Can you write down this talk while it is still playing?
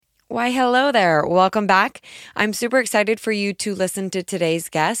Why, hello there. Welcome back. I'm super excited for you to listen to today's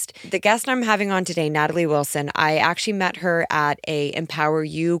guest. The guest I'm having on today, Natalie Wilson, I actually met her at a Empower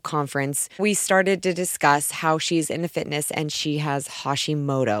You conference. We started to discuss how she's into fitness and she has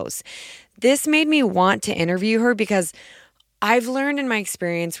Hashimoto's. This made me want to interview her because I've learned in my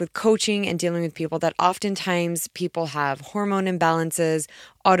experience with coaching and dealing with people that oftentimes people have hormone imbalances,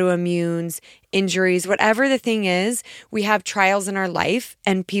 autoimmunes, injuries, whatever the thing is, we have trials in our life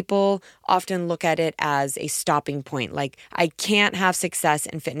and people often look at it as a stopping point. Like, I can't have success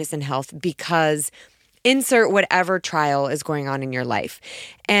in fitness and health because insert whatever trial is going on in your life.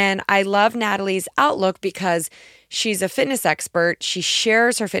 And I love Natalie's outlook because she's a fitness expert. She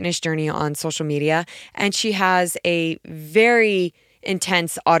shares her fitness journey on social media, and she has a very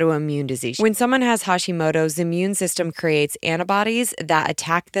intense autoimmune disease. When someone has Hashimoto's, the immune system creates antibodies that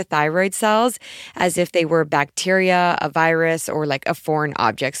attack the thyroid cells as if they were bacteria, a virus, or like a foreign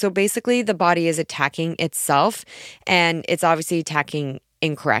object. So basically, the body is attacking itself, and it's obviously attacking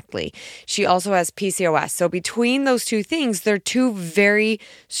incorrectly. She also has PCOS. So between those two things, they're two very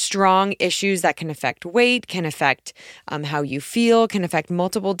strong issues that can affect weight, can affect how you feel, can affect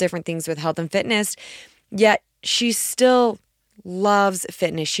multiple different things with health and fitness. Yet she still loves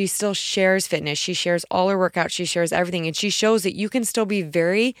fitness. She still shares fitness. She shares all her workouts. She shares everything. And she shows that you can still be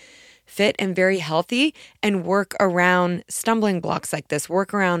very fit and very healthy and work around stumbling blocks like this,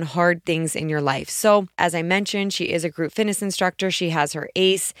 work around hard things in your life. So as I mentioned, she is a group fitness instructor. She has her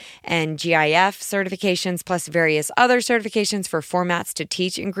ACE and GIF certifications, plus various other certifications for formats to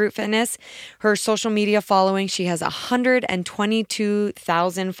teach in group fitness. Her social media following, she has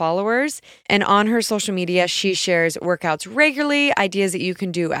 122,000 followers. And on her social media, she shares workouts regularly, ideas that you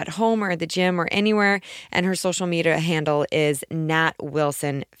can do at home or at the gym or anywhere. And her social media handle is Nat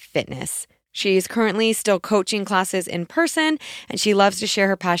Wilson Fitness. She is currently still coaching classes in person, and she loves to share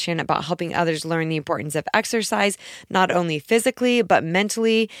her passion about helping others learn the importance of exercise, not only physically, but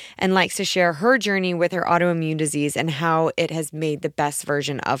mentally, and likes to share her journey with her autoimmune disease and how it has made the best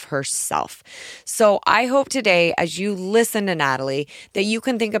version of herself. So I hope today, as you listen to Natalie, that you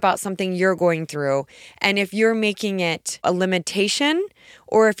can think about something you're going through, and if you're making it a limitation,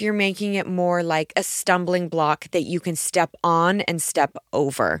 or if you're making it more like a stumbling block that you can step on and step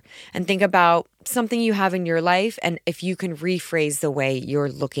over, and think about something you have in your life and if you can rephrase the way you're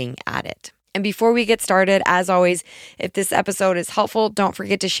looking at it. And before we get started, as always, if this episode is helpful, don't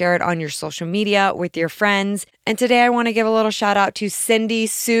forget to share it on your social media with your friends. And today I want to give a little shout out to Cindy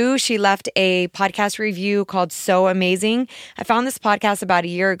Sue. She left a podcast review called So Amazing. I found this podcast about a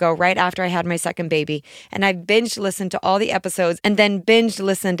year ago, right after I had my second baby. And I binge listened to all the episodes and then binge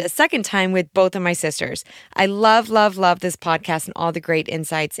listened a second time with both of my sisters. I love, love, love this podcast and all the great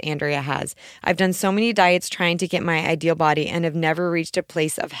insights Andrea has. I've done so many diets trying to get my ideal body and have never reached a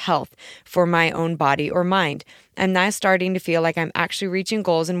place of health for my own body or mind. I'm now starting to feel like I'm actually reaching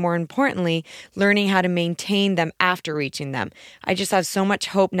goals and, more importantly, learning how to maintain them after reaching them. I just have so much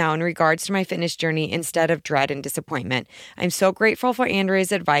hope now in regards to my fitness journey instead of dread and disappointment. I'm so grateful for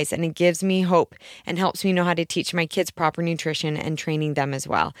Andrea's advice, and it gives me hope and helps me know how to teach my kids proper nutrition and training them as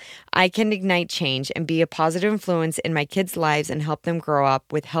well. I can ignite change and be a positive influence in my kids' lives and help them grow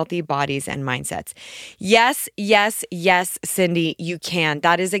up with healthy bodies and mindsets. Yes, yes, yes, Cindy, you can.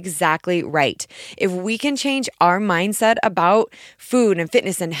 That is exactly right. If we can change our mindset about food and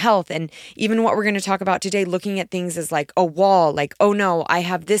fitness and health, and even what we're going to talk about today, looking at things as like a wall, like, oh no, I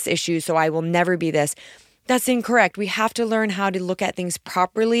have this issue, so I will never be this. That's incorrect. We have to learn how to look at things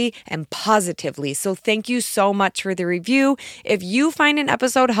properly and positively. So thank you so much for the review. If you find an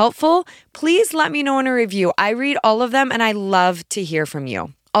episode helpful, please let me know in a review. I read all of them and I love to hear from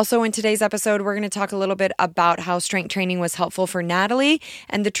you. Also, in today's episode, we're going to talk a little bit about how strength training was helpful for Natalie.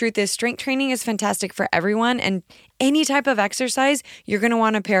 And the truth is, strength training is fantastic for everyone. And any type of exercise, you're going to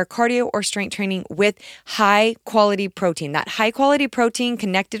want to pair cardio or strength training with high quality protein. That high quality protein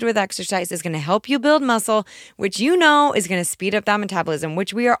connected with exercise is going to help you build muscle, which you know is going to speed up that metabolism,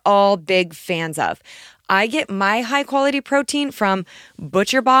 which we are all big fans of. I get my high quality protein from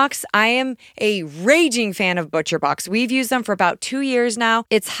ButcherBox. I am a raging fan of ButcherBox. We've used them for about 2 years now.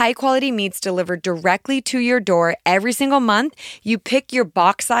 It's high quality meats delivered directly to your door every single month. You pick your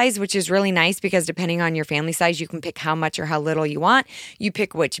box size, which is really nice because depending on your family size, you can pick how much or how little you want. You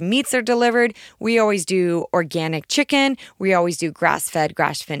pick which meats are delivered. We always do organic chicken. We always do grass-fed,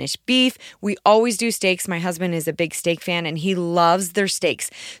 grass-finished beef. We always do steaks. My husband is a big steak fan and he loves their steaks.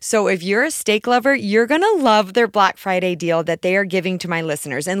 So if you're a steak lover, you're going to love their Black Friday deal that they are giving to my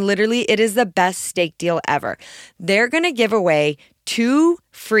listeners. And literally, it is the best steak deal ever. They're going to give away 2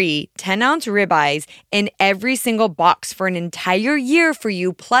 free 10-ounce ribeyes in every single box for an entire year for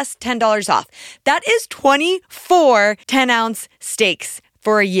you, plus $10 off. That is 24 10-ounce steaks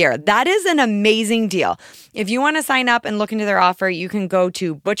for a year. That is an amazing deal. If you want to sign up and look into their offer, you can go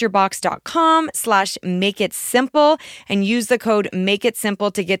to butcherbox.com/makeitsimple and use the code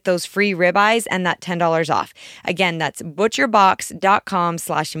MakeItSimple to get those free ribeyes and that $10 off. Again, that's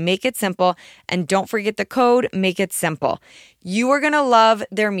butcherbox.com/makeitsimple, and don't forget the code MakeItSimple. You are going to love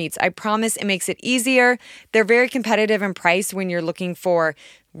their meats. I promise. It makes it easier. They're very competitive in price when you're looking for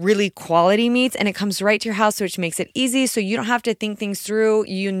really quality meats, and it comes right to your house, which makes it easy so you don't have to think things through.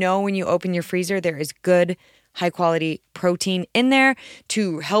 You know, when you open your freezer, there is good, high quality protein in there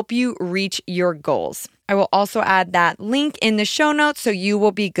to help you reach your goals. I will also add that link in the show notes so you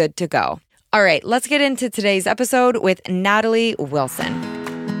will be good to go. All right, let's get into today's episode with Natalie Wilson.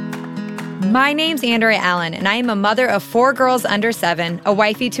 My name's Andrea Allen, and I am a mother of 4 girls under 7, a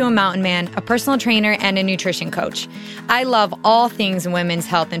wifey to a mountain man, a personal trainer, and a nutrition coach. I love all things women's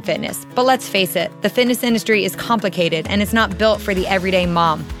health and fitness, but let's face it, the fitness industry is complicated and it's not built for the everyday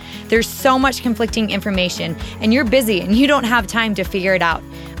mom. There's so much conflicting information, and you're busy and you don't have time to figure it out.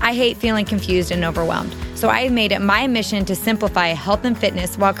 I hate feeling confused and overwhelmed, so I have made it my mission to simplify health and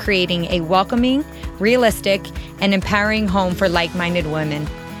fitness while creating a welcoming, realistic, and empowering home for like-minded women.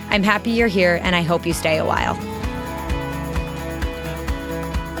 I'm happy you're here, and I hope you stay a while.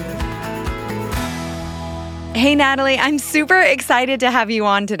 Hey, Natalie, I'm super excited to have you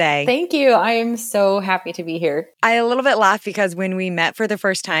on today. Thank you. I am so happy to be here. I a little bit laughed because when we met for the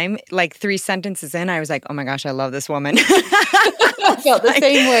first time, like 3 sentences in, I was like, oh my gosh, I love this woman. I felt the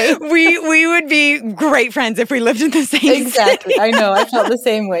same way. We would be great friends if we lived in the same Exactly. city. I know. I felt the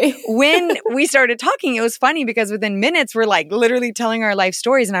same way. When we started talking, it was funny because within minutes, we're like literally telling our life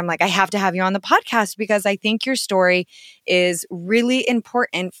stories. And I'm like, I have to have you on the podcast because I think your story is really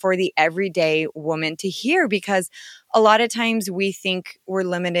important for the everyday woman to hear, because a lot of times we think we're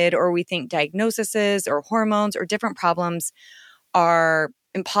limited, or we think diagnoses or hormones or different problems are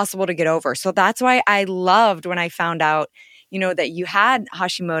impossible to get over. So that's why I loved when I found out, you know, that you had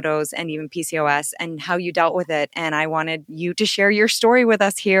Hashimoto's and even PCOS and how you dealt with it. And I wanted you to share your story with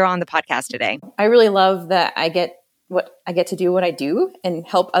us here on the podcast today. I really love that I get to do what I do and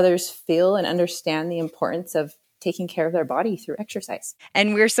help others feel and understand the importance of taking care of their body through exercise.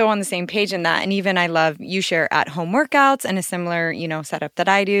 And we're so on the same page in that. And even I love you share at-home workouts and a similar, you know, setup that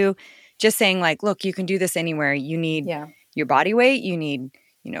I do. Just saying like, look, you can do this anywhere. You need your body weight. You need,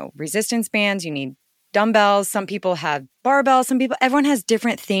 you know, resistance bands. You need dumbbells. Some people have barbells. Everyone has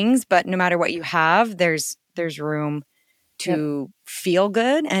different things. But no matter what you have, there's room to feel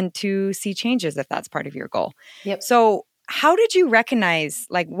good and to see changes if that's part of your goal. Yep. So how did you recognize,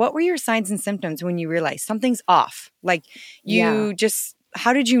 like, what were your signs and symptoms when you realized something's off? Like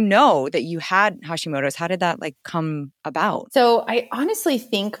how did you know that you had Hashimoto's? How did that like come about? So I honestly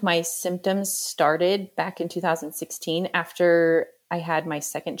think my symptoms started back in 2016 after I had my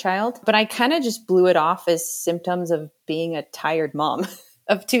second child, but I kind of just blew it off as symptoms of being a tired mom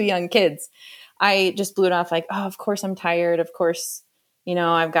of 2 young kids. I just blew it off like, oh, of course I'm tired. Of course, you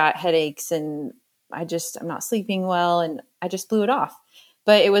know, I've got headaches and I'm not sleeping well. And I just blew it off.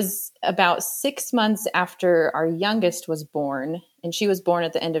 But it was about 6 months after our youngest was born, and she was born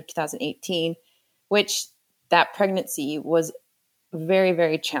at the end of 2018, which that pregnancy was very,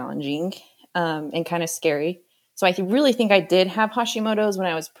 very challenging and kind of scary. So I really think I did have Hashimoto's when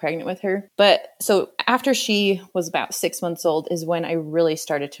I was pregnant with her. But so after she was about 6 months old is when I really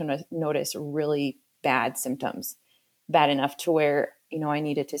started to notice really bad symptoms, bad enough to where, you know, I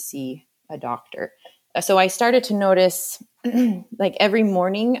needed to see a doctor. So I started to notice like every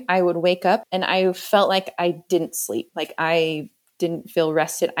morning I would wake up and I felt like I didn't sleep. Like I didn't feel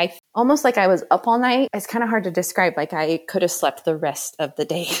rested. I almost like I was up all night. It's kind of hard to describe. Like I could have slept the rest of the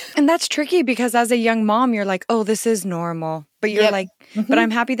day. And that's tricky because as a young mom, you're like, oh, this is normal. But you're like, but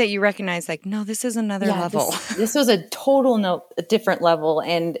I'm happy that you recognize like, no, this is another level. This was a a different level.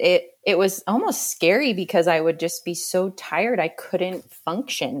 And it was almost scary because I would just be so tired. I couldn't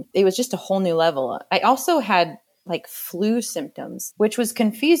function. It was just a whole new level. I also had like flu symptoms, which was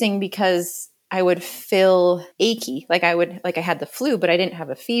confusing because I would feel achy. Like I had the flu, but I didn't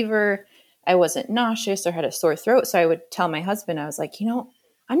have a fever. I wasn't nauseous or had a sore throat. So I would tell my husband, I was like, you know,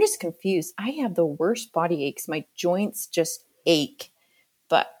 I'm just confused. I have the worst body aches. My joints just ache,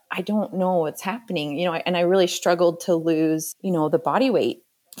 but I don't know what's happening. You know, and I really struggled to lose, you know, the body weight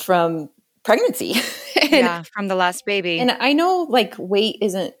from pregnancy. From the last baby. And I know like weight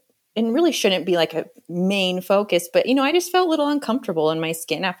isn't and really shouldn't be like a main focus, but I just felt a little uncomfortable in my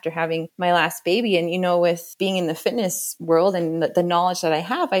skin after having my last baby. And with being in the fitness world and the knowledge that I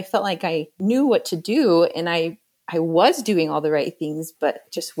have, I felt like I knew what to do, and I was doing all the right things,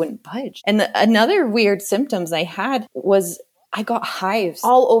 but just wouldn't budge. And another weird symptoms I had was I got hives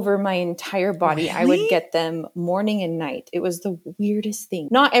all over my entire body. Really? I would get them morning and night. It was the weirdest thing.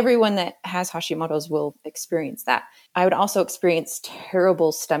 Not everyone that has Hashimoto's will experience that. I would also experience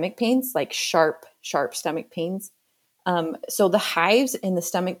terrible stomach pains, like sharp stomach pains. So the hives and the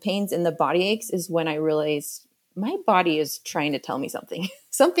stomach pains and the body aches is when I realized my body is trying to tell me something.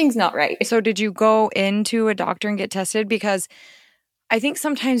 Something's not right. So did you go into a doctor and get tested? Because I think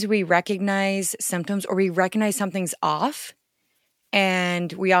sometimes we recognize symptoms or we recognize something's off,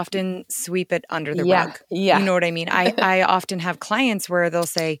 and we often sweep it under the rug. Yeah. You know what I mean? I often have clients where they'll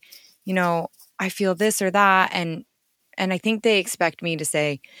say, I feel this or that. And I think they expect me to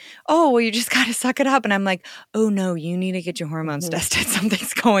say, oh, well, you just got to suck it up. And I'm like, oh, no, you need to get your hormones tested.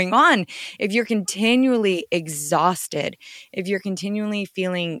 Something's going on. If you're continually exhausted, if you're continually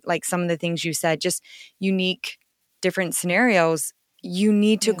feeling like some of the things you said, just unique, different scenarios, you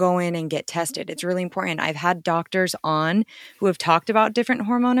need to go in and get tested. It's really important. I've had doctors on who have talked about different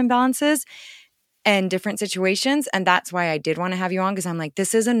hormone imbalances and different situations. And that's why I did want to have you on, because I'm like,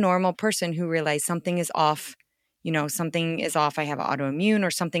 this is a normal person who realized something is off. Something is off. I have autoimmune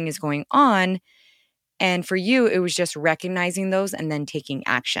or something is going on. And for you, it was just recognizing those and then taking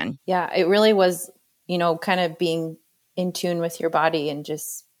action. Yeah, it really was, kind of being in tune with your body, and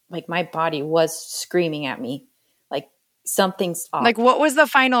just like my body was screaming at me. Something's off. Like, what was the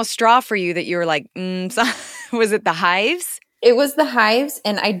final straw for you that you were like, was it the hives? It was the hives.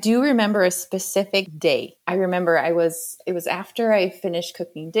 And I do remember a specific day. I remember it was after I finished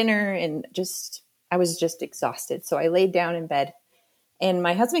cooking dinner, and I was just exhausted. So I laid down in bed, and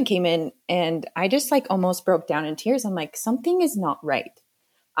my husband came in, and I just almost broke down in tears. I'm like, something is not right.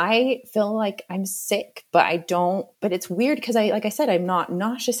 I feel like I'm sick, but it's weird because like I said, I'm not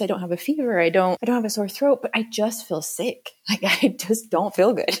nauseous. I don't have a fever. I don't have a sore throat, but I just feel sick. I just don't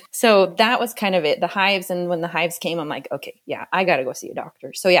feel good. So that was kind of it, the hives. And when the hives came, I'm like, okay, yeah, I got to go see a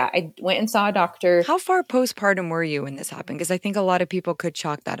doctor. So yeah, I went and saw a doctor. How far postpartum were you when this happened? Because I think a lot of people could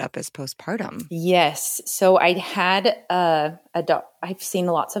chalk that up as postpartum. Yes. So I had I've seen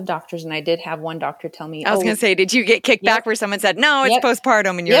lots of doctors, and I did have one doctor tell me. I was going to say, did you get kicked back where someone said, no, it's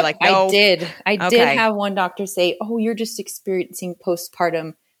postpartum? And you're like, no. I did have one doctor say, oh, you're just experiencing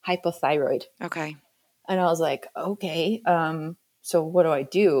postpartum hypothyroid. Okay. And I was like, okay, so what do I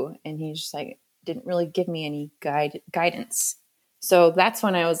do? And he just didn't really give me any guidance. So that's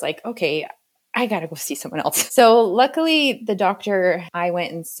when I was like, okay, I got to go see someone else. So luckily, the doctor I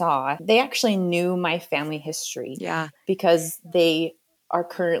went and saw, they actually knew my family history. Yeah. Because they are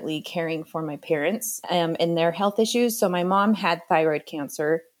currently caring for my parents and their health issues. So my mom had thyroid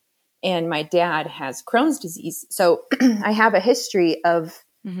cancer, and my dad has Crohn's disease. So I have a history of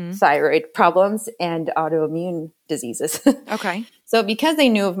thyroid problems and autoimmune diseases. Okay. So because they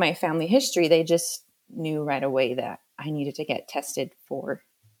knew of my family history, they just knew right away that I needed to get tested for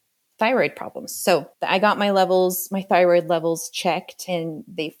thyroid problems. So I got my thyroid levels checked, and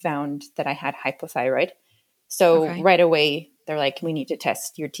they found that I had hypothyroid. So right away, they're like, we need to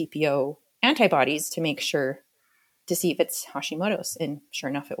test your TPO antibodies to make sure, to see if it's Hashimoto's. And sure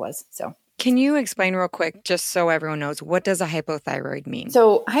enough, it was. So can you explain real quick, just so everyone knows, what does a hypothyroid mean?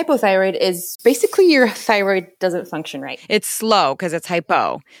 So hypothyroid is basically your thyroid doesn't function right. It's slow because it's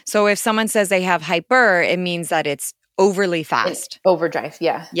hypo. So if someone says they have hyper, it means that it's overly fast. Overdrive,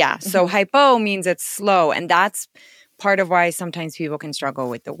 yeah. Yeah. So hypo means it's slow. And that's part of why sometimes people can struggle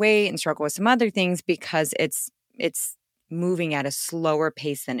with the weight and struggle with some other things, because it's moving at a slower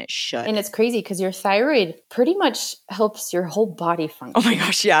pace than it should. And it's crazy because your thyroid pretty much helps your whole body function. Oh my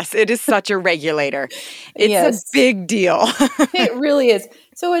gosh, yes. It is such a regulator. It's a big deal. It really is.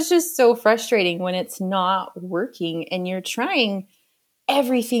 So it's just so frustrating when it's not working, and you're trying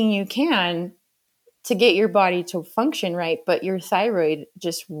everything you can to get your body to function right, but your thyroid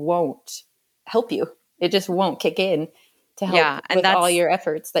just won't help you. It just won't kick in to help with all your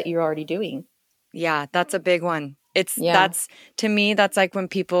efforts that you're already doing. Yeah, that's a big one. That's, to me, that's like when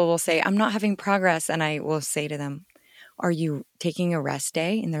people will say, I'm not having progress. And I will say to them, are you taking a rest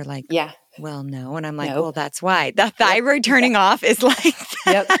day? And they're like, well, no. And I'm like, well, that's why. The thyroid turning off is like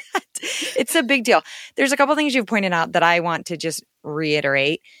that. Yep. It's a big deal. There's a couple things you've pointed out that I want to just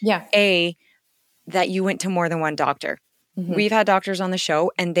reiterate. Yeah. A, that you went to more than one doctor. We've had doctors on the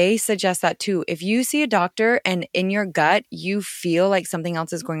show and they suggest that too. If you see a doctor and in your gut, you feel like something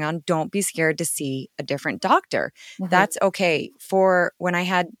else is going on, don't be scared to see a different doctor. That's okay. For when I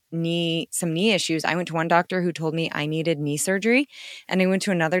had some knee issues, I went to one doctor who told me I needed knee surgery. And I went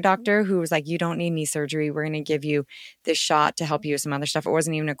to another doctor who was like, you don't need knee surgery. We're going to give you this shot to help you with some other stuff. It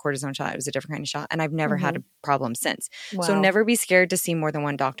wasn't even a cortisone shot. It was a different kind of shot. And I've never had a problem since. Wow. So never be scared to see more than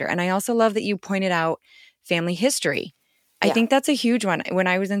one doctor. And I also love that you pointed out family history. I think that's a huge one. When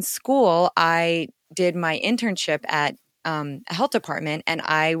I was in school, I did my internship at a health department, and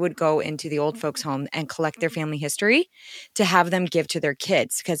I would go into the old folks' home and collect their family history to have them give to their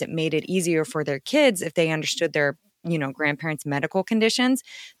kids, because it made it easier for their kids if they understood their grandparents' medical conditions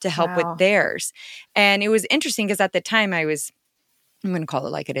to help with theirs. And it was interesting because at the time I'm going to call it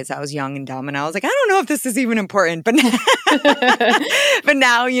like it is. I was young and dumb, and I was like, I don't know if this is even important. But but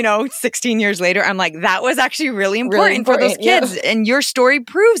now, 16 years later, I'm like, that was actually really important for those kids. Yeah. And your story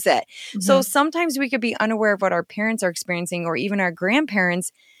proves it. So sometimes we could be unaware of what our parents are experiencing or even our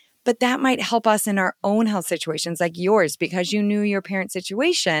grandparents, but that might help us in our own health situations like yours, because you knew your parents'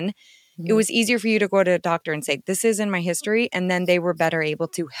 situation. It was easier for you to go to a doctor and say, this is in my history. And then they were better able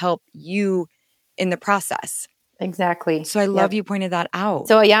to help you in the process. Exactly. So I love you pointed that out.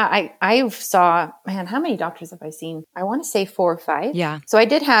 So I saw, man, how many doctors have I seen? I want to say 4 or 5. Yeah. So I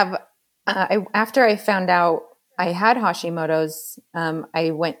did have, after I found out I had Hashimoto's, I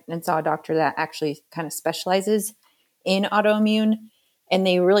went and saw a doctor that actually kind of specializes in autoimmune, and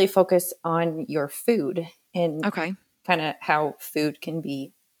they really focus on your food and kind of how food can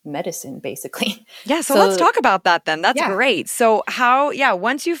be medicine, basically. Yeah. So let's talk about that then. That's great. So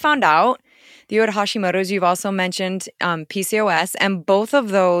once you found out you had Hashimoto's, you've also mentioned PCOS, and both of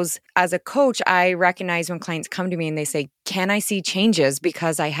those, as a coach, I recognize when clients come to me and they say, can I see changes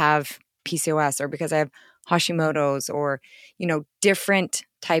because I have PCOS or because I have Hashimoto's, or, different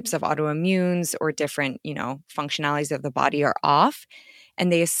types of autoimmunes or different, functionalities of the body are off, and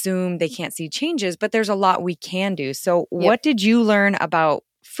they assume they can't see changes, but there's a lot we can do. So what did you learn about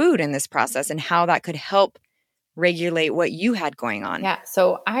food in this process and how that could help regulate what you had going on? Yeah.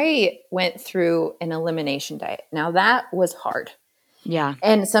 So I went through an elimination diet. Now that was hard. Yeah.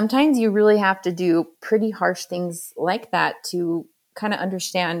 And sometimes you really have to do pretty harsh things like that to kind of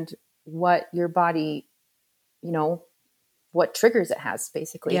understand what your body, what triggers it has,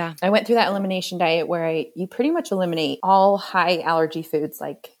 basically. Yeah. I went through that elimination diet where you pretty much eliminate all high allergy foods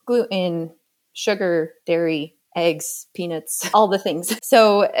like gluten, sugar, dairy, eggs, peanuts, all the things.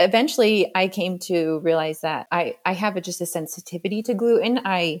 So eventually I came to realize that I have just a sensitivity to gluten.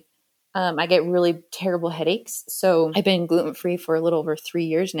 I get really terrible headaches. So I've been gluten-free for a little over 3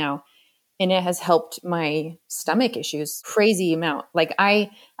 years now, and it has helped my stomach issues crazy amount. Like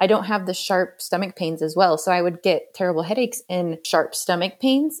I don't have the sharp stomach pains as well. So I would get terrible headaches and sharp stomach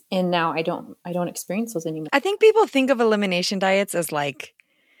pains, and now I don't experience those anymore. I think people think of elimination diets as like,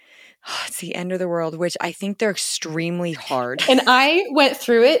 it's the end of the world, which I think they're extremely hard. And I went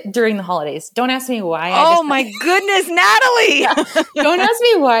through it during the holidays. Don't ask me why. My goodness, Natalie. Don't ask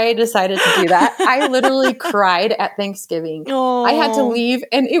me why I decided to do that. I literally cried at Thanksgiving. Oh. I had to leave,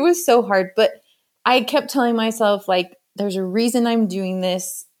 and it was so hard. But I kept telling myself, like, there's a reason I'm doing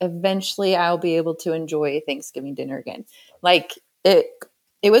this. Eventually, I'll be able to enjoy Thanksgiving dinner again. Like,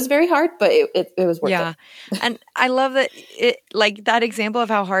 it was very hard, but it was worth it. And I love that like that example of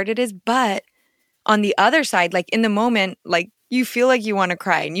how hard it is. But on the other side, like in the moment, like you feel like you want to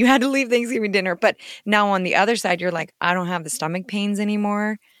cry and you had to leave Thanksgiving dinner. But now on the other side, you're like, I don't have the stomach pains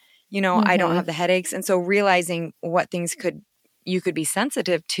anymore. I don't have the headaches. And so realizing what things you could be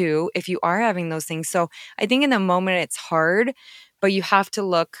sensitive to if you are having those things. So I think in the moment it's hard, but you have to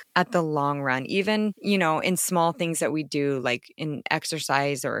look at the long run, even, in small things that we do, like in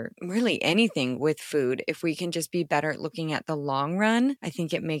exercise or really anything with food. If we can just be better at looking at the long run, I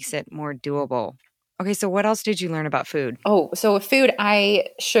think it makes it more doable. Okay, so what else did you learn about food? Oh, so with food,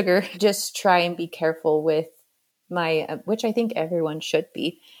 sugar, just try and be careful with my, which I think everyone should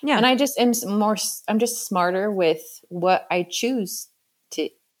be. Yeah. And I'm just smarter with what I choose to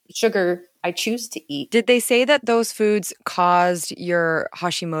eat. Did they say that those foods caused your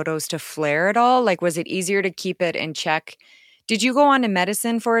Hashimoto's to flare at all? Like, was it easier to keep it in check? Did you go on to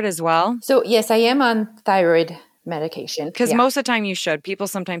medicine for it as well? So yes, I am on thyroid medication. Because most of the time you should. People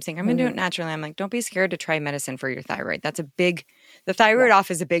sometimes think, I'm going to do it naturally. I'm like, don't be scared to try medicine for your thyroid. The thyroid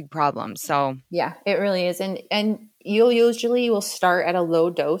off is a big problem. So yeah, it really is. And you'll will start at a low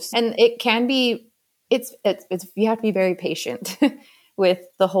dose, and it can be, it's you have to be very patient with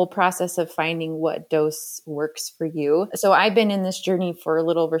the whole process of finding what dose works for you. So I've been in this journey for a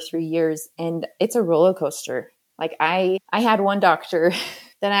little over 3 years, and it's a roller coaster. Like I had one doctor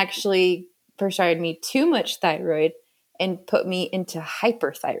that actually prescribed me too much thyroid and put me into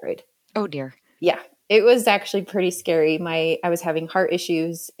hyperthyroid. Oh dear. Yeah. It was actually pretty scary. I was having heart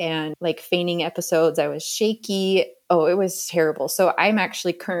issues and like fainting episodes. I was shaky. Oh, it was terrible. So I'm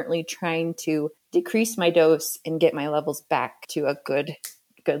actually currently trying to decrease my dose and get my levels back to a good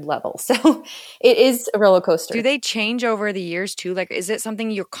level. So it is a roller coaster. Do they change over the years too? Like, is it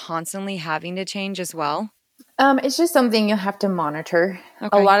something you're constantly having to change as well? It's just something you'll have to monitor.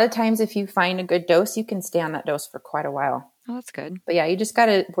 Okay. A lot of times, if you find a good dose, you can stay on that dose for quite a while. Oh, that's good. But yeah, you just got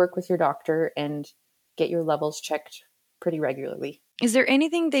to work with your doctor and get your levels checked pretty regularly. Is there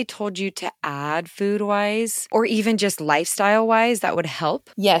anything they told you to add food-wise or even just lifestyle-wise that would help?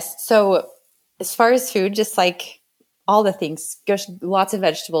 Yes. So as far as food, just like all the things, just lots of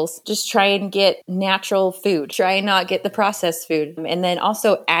vegetables. Just try and get natural food. Try and not get the processed food. And then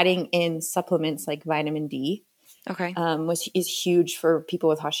also adding in supplements like vitamin D. Okay. Which is huge for people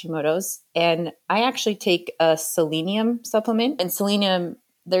with Hashimoto's. And I actually take a selenium supplement. And selenium,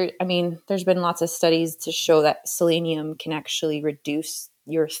 there's been lots of studies to show that selenium can actually reduce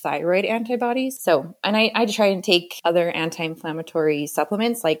your thyroid antibodies. So, and I try and take other anti-inflammatory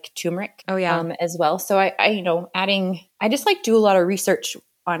supplements like turmeric as well. So I just like do a lot of research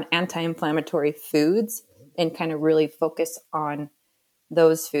on anti-inflammatory foods and kind of really focus on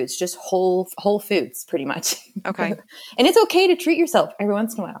those foods, just whole foods pretty much. Okay. And it's okay to treat yourself every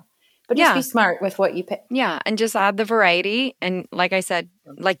once in a while, but just be smart with what you pick. Yeah. And just add the variety. And like I said,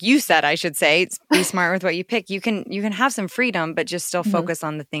 like you said, I should say, be smart with what you pick. You can have some freedom, but just still focus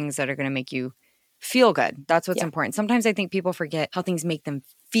on the things that are going to make you feel good. That's what's important. Sometimes I think people forget how things make them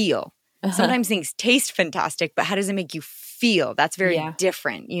feel. Sometimes things taste fantastic, but how does it make you feel? That's very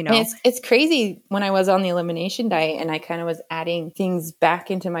different, you know? And it's crazy when I was on the elimination diet and I kind of was adding things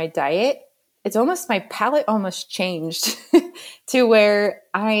back into my diet. It's almost, my palate almost changed to where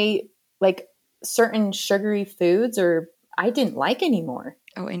I like certain sugary foods or I didn't like anymore.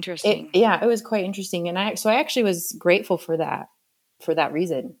 Oh, interesting. It was quite interesting. And I actually was grateful for that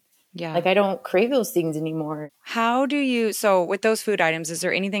reason. Yeah. Like I don't crave those things anymore. So with those food items, is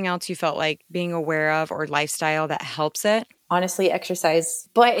there anything else you felt like being aware of or lifestyle that helps it? Honestly, exercise.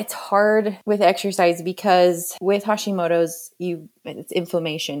 But it's hard with exercise because with Hashimoto's, it's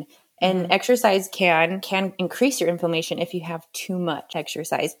inflammation. And exercise can increase your inflammation if you have too much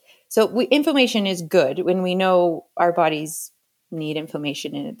exercise. So inflammation is good when we know our bodies need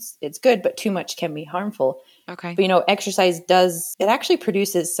inflammation and it's good, but too much can be harmful. Okay. But exercise it actually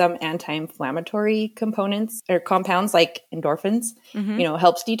produces some anti-inflammatory components or compounds like endorphins.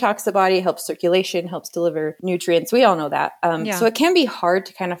 Helps detox the body, helps circulation, helps deliver nutrients. We all know that. So it can be hard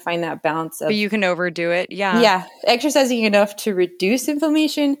to kind of find that balance of, but you can overdo it. Yeah. Exercising enough to reduce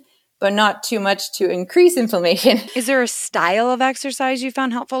inflammation, but not too much to increase inflammation. Is there a style of exercise you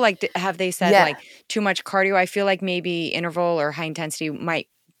found helpful? Like, have they said like too much cardio? I feel like maybe interval or high intensity might,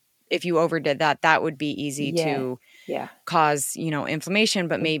 if you overdid that would be easy to cause, inflammation,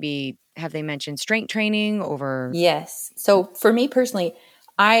 but maybe have they mentioned strength training over? Yes. So for me personally,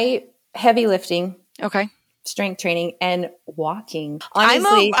 heavy lifting. Okay. Strength training and walking.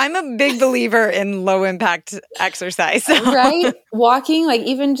 Honestly, I'm a big believer in low impact exercise. Right? Walking, like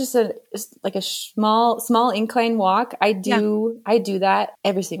even just a small incline walk. I do that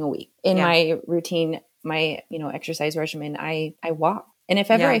every single week in my routine, my exercise regimen. I walk. And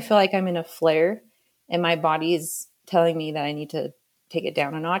if ever I feel like I'm in a flare and my body is telling me that I need to take it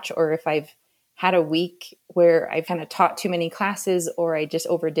down a notch, or if I've had a week where I've kind of taught too many classes or I just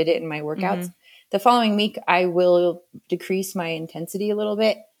overdid it in my workouts, the following week, I will decrease my intensity a little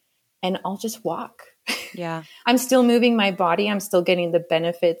bit and I'll just walk. Yeah. I'm still moving my body. I'm still getting the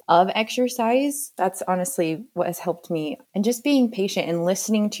benefits of exercise. That's honestly what has helped me. And just being patient and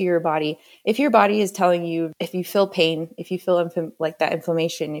listening to your body. If your body is telling you, if you feel pain, if you feel like that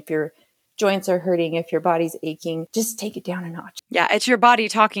inflammation, if your joints are hurting, if your body's aching, just take it down a notch. Yeah, it's your body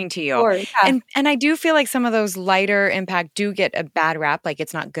talking to you. Sure, yeah. And I do feel like some of those lighter impact do get a bad rap, like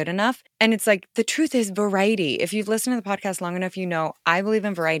it's not good enough. And it's like, the truth is variety. If you've listened to the podcast long enough, I believe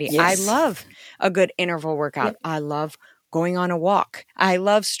in variety. Yes. I love a good interval workout. Yep. I love going on a walk. I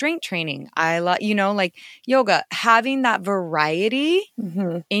love strength training. I love, like yoga. Having that variety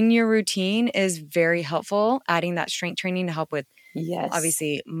in your routine is very helpful. Adding that strength training to help with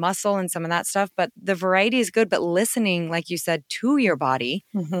obviously muscle and some of that stuff, but the variety is good. But listening, like you said, to your body,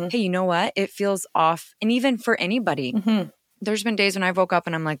 hey, you know what? It feels off. And even for anybody, there's been days when I woke up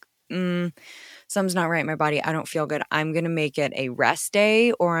and I'm like, something's not right in my body. I don't feel good. I'm going to make it a rest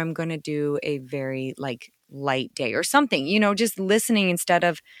day, or I'm going to do a very light day or something, just listening instead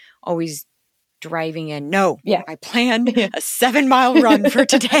of always driving in. No, Yeah. I planned Yeah. a 7-mile run for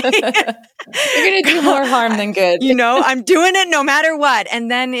today. You're going to do more harm than good. I'm doing it no matter what.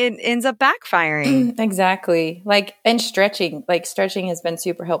 And then it ends up backfiring. Exactly. And stretching has been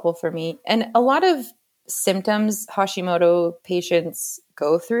super helpful for me. And a lot of symptoms Hashimoto patients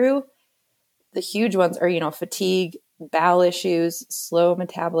go through, the huge ones are, fatigue, bowel issues, slow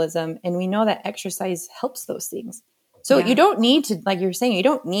metabolism. And we know that exercise helps those things. So you don't need to, like you're saying, you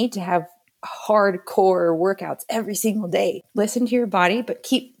don't need to have hardcore workouts every single day. Listen to your body, but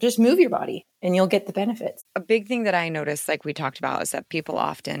just move your body and you'll get the benefits. A big thing that I notice, like we talked about, is that people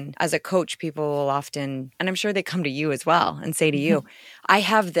often, as a coach, people will often, and I'm sure they come to you as well and say to you, I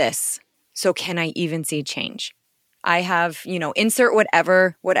have this, so can I even see change? I have, insert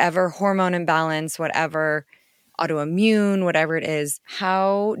whatever hormone imbalance, whatever autoimmune, whatever it is.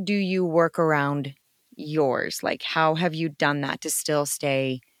 How do you work around yours? Like, how have you done that to still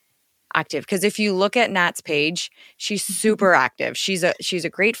stay active? Because if you look at Nat's page, she's super active. She's a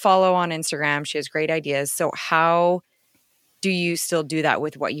great follow on Instagram. She has great ideas. So how do you still do that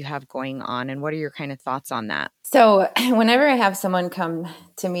with what you have going on? And what are your kind of thoughts on that? So whenever I have someone come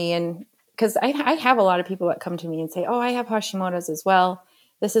to me, and because I have a lot of people that come to me and say, oh, I have Hashimoto's as well.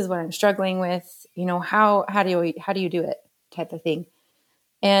 This is what I'm struggling with. How do you do it, type of thing.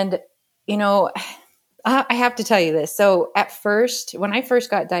 And, I have to tell you this. So at first, when I first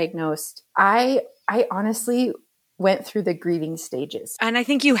got diagnosed, I honestly went through the grieving stages. And I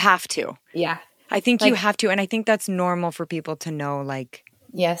think you have to. Yeah. I think you have to. And I think that's normal for people to know,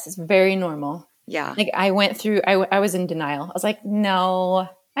 yes, it's very normal. Yeah. I went through, I was in denial. I was like, no,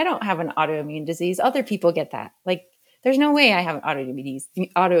 I don't have an autoimmune disease. Other people get that. There's no way I have an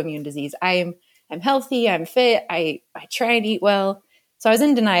autoimmune disease. I'm healthy. I'm fit. I try and eat well. So I was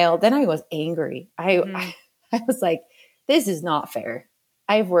in denial. Then I was angry. I was like, this is not fair.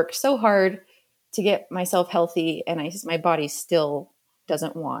 I've worked so hard to get myself healthy, and my body still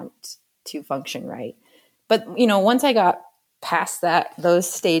doesn't want to function right. But, once I got past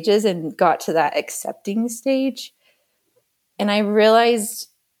those stages and got to that accepting stage, and I realized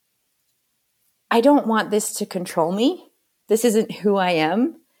I don't want this to control me. This isn't who I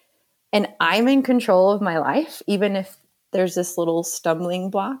am. And I'm in control of my life, even if there's this little stumbling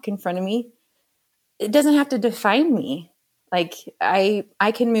block in front of me. It doesn't have to define me. I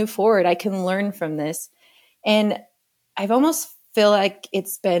can move forward. I can learn from this. And I've almost feel like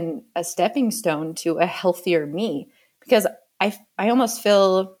it's been a stepping stone to a healthier me, because I almost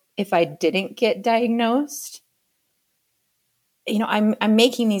feel if I didn't get diagnosed, I'm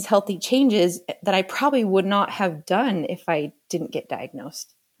making these healthy changes that I probably would not have done if I didn't get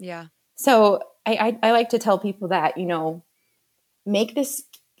diagnosed. Yeah. So I like to tell people that,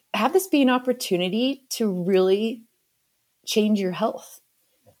 have this be an opportunity to really change your health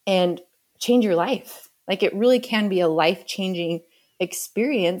and change your life. It really can be a life-changing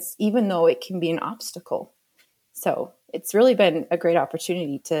experience, even though it can be an obstacle. So it's really been a great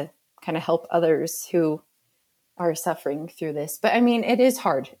opportunity to kind of help others who are suffering through this. But it is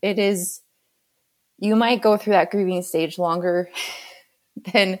hard. You might go through that grieving stage longer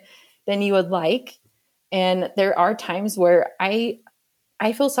than you would like. And there are times where I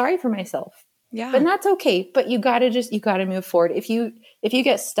feel sorry for myself. Yeah. But that's okay. But you gotta move forward. If you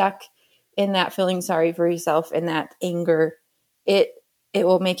get stuck in that feeling sorry for yourself and that anger, it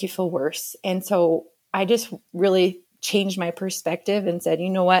will make you feel worse. And so I just really changed my perspective and said, you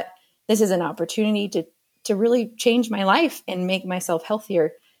know what, this is an opportunity to really change my life and make myself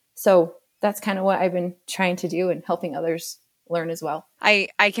healthier. So that's kind of what I've been trying to do and helping others learn as well. I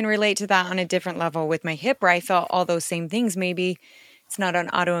can relate to that on a different level with my hip, where I felt all those same things. Maybe it's not an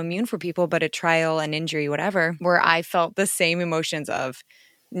autoimmune for people, but a trial, an injury, whatever, where I felt the same emotions of,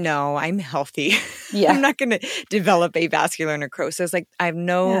 no, I'm healthy. Yeah. I'm not going to develop avascular necrosis. I have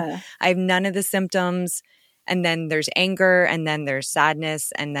none of the symptoms. And then there's anger, and then there's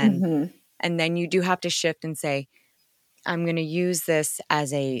sadness. And then you do have to shift and say, I'm going to use this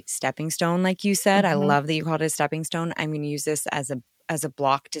as a stepping stone. Like you said, I love that you called it a stepping stone. I'm going to use this as a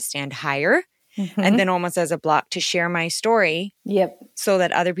block to stand higher. And then almost as a block to share my story. Yep. So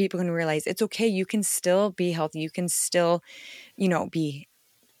that other people can realize it's okay. You can still be healthy. You can still, be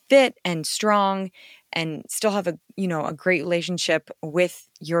fit and strong and still have a great relationship with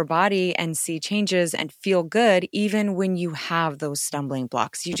your body and see changes and feel good even when you have those stumbling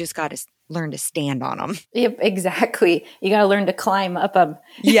blocks. You just got to learn to stand on them. Yep, exactly. You got to learn to climb up them.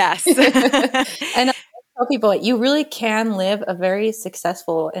 Yes. And I tell people you really can live a very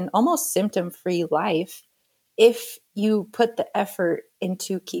successful and almost symptom-free life if you put the effort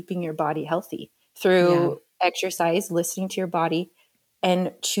into keeping your body healthy through exercise, listening to your body,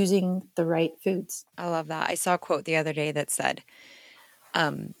 and choosing the right foods. I love that. I saw a quote the other day that said,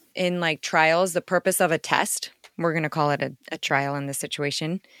 in like trials, the purpose of a test, we're going to call it a trial in this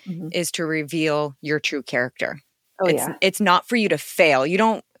situation, is to reveal your true character. Oh, It's not for you to fail. You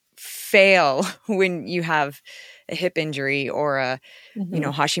don't fail when you have a hip injury or a,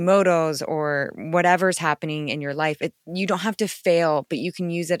 Hashimoto's or whatever's happening in your life. You don't have to fail, but you can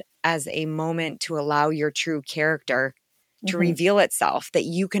use it as a moment to allow your true character to reveal itself, that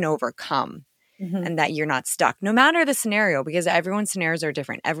you can overcome and that you're not stuck, no matter the scenario, because everyone's scenarios are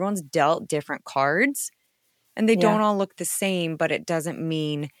different. Everyone's dealt different cards and they don't all look the same, but it doesn't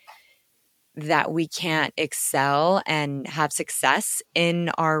mean that we can't excel and have success in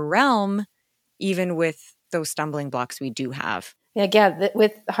our realm, even with those stumbling blocks we do have.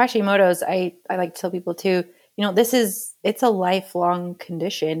 With Hashimoto's, I like to tell people too, it's a lifelong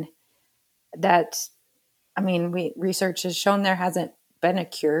condition that, research has shown there hasn't been a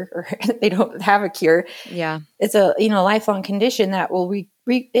cure, or they don't have a cure. Yeah. It's a, lifelong condition that will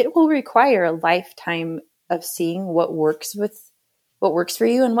it will require a lifetime of seeing what works for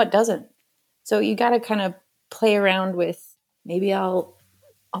you and what doesn't. So you got to kind of play around with, maybe I'll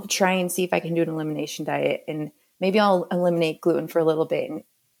try and see if I can do an elimination diet, and maybe I'll eliminate gluten for a little bit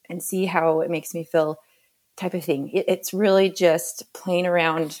and see how it makes me feel, type of thing. It's really just playing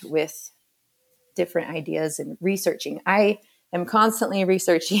around with different ideas and researching. I am constantly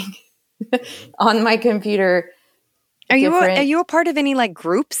researching on my computer. Are you a part of any like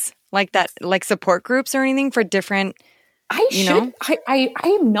groups like that, like support groups or anything for different? I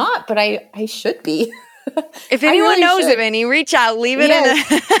am not, but I should be. If anyone knows of any, reach out. Leave it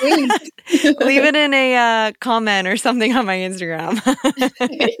leave it in a comment or something on my Instagram.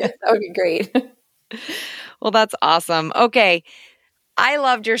 That would be great. Well, that's awesome. Okay. I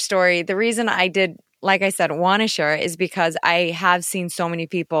loved your story. The reason I did, like I said, want to share it is because I have seen so many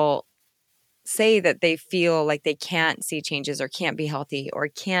people say that they feel like they can't see changes or can't be healthy or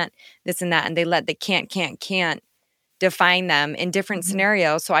can't this and that. And they let the can't define them in different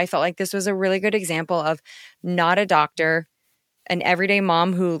scenarios. So I felt like this was a really good example of not a doctor, an everyday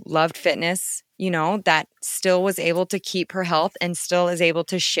mom who loved fitness, that still was able to keep her health and still is able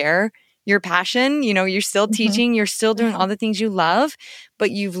to share your passion. You're still teaching, you're still doing all the things you love,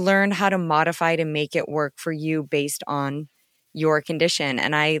 but you've learned how to modify to make it work for you based on your condition.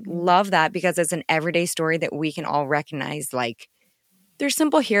 And I love that because it's an everyday story that we can all recognize. Like, there's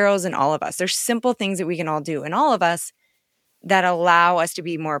simple heroes in all of us. There's simple things that we can all do in all of us that allow us to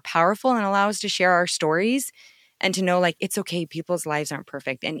be more powerful and allow us to share our stories and to know, like, it's okay. People's lives aren't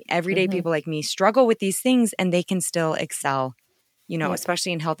perfect. And everyday people like me struggle with these things and they can still excel,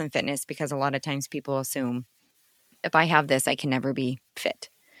 especially in health and fitness, because a lot of times people assume if I have this, I can never be fit.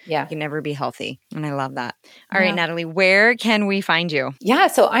 Yeah. I can never be healthy. And I love that. All right, Natalie, where can we find you? Yeah.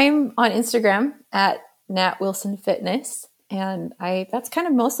 So I'm on Instagram at Nat Wilson Fitness. And that's kind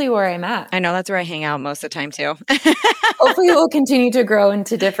of mostly where I'm at. I know that's where I hang out most of the time too. Hopefully we'll continue to grow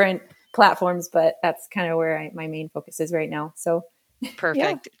into different platforms, but that's kind of where my main focus is right now. So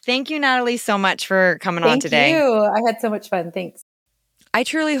perfect. Yeah. Thank you, Natalie, so much for coming on today. Thank you. I had so much fun. Thanks. I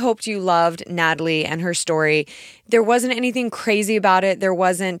truly hoped you loved Natalie and her story. There wasn't anything crazy about it. There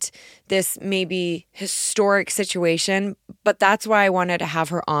wasn't this maybe historic situation, but that's why I wanted to have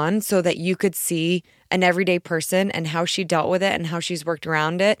her on, so that you could see an everyday person and how she dealt with it and how she's worked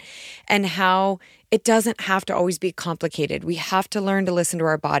around it and how it doesn't have to always be complicated. We have to learn to listen to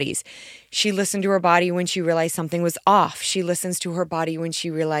our bodies. She listened to her body when she realized something was off. She listens to her body when she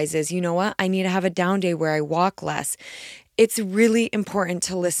realizes, you know what, I need to have a down day where I walk less. It's really important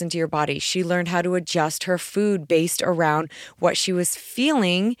to listen to your body. She learned how to adjust her food based around what she was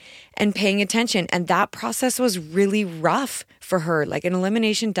feeling and paying attention. And that process was really rough for her, like an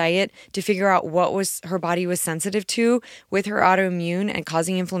elimination diet to figure out what was her body was sensitive to with her autoimmune and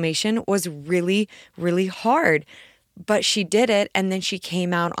causing inflammation was really, really hard. But she did it, and then she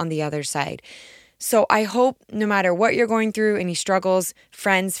came out on the other side. So I hope no matter what you're going through, any struggles,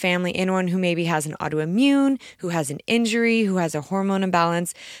 friends, family, anyone who maybe has an autoimmune, who has an injury, who has a hormone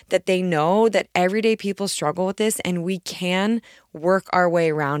imbalance, that they know that everyday people struggle with this and we can work our way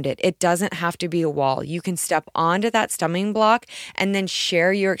around it. It doesn't have to be a wall. You can step onto that stumbling block and then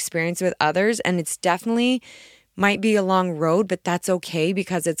share your experience with others. And it's definitely might be a long road, but that's okay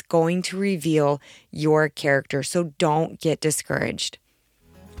because it's going to reveal your character. So don't get discouraged.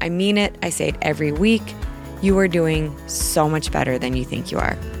 I mean it. I say it every week. You are doing so much better than you think you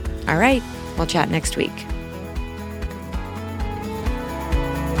are. All right. We'll chat next week.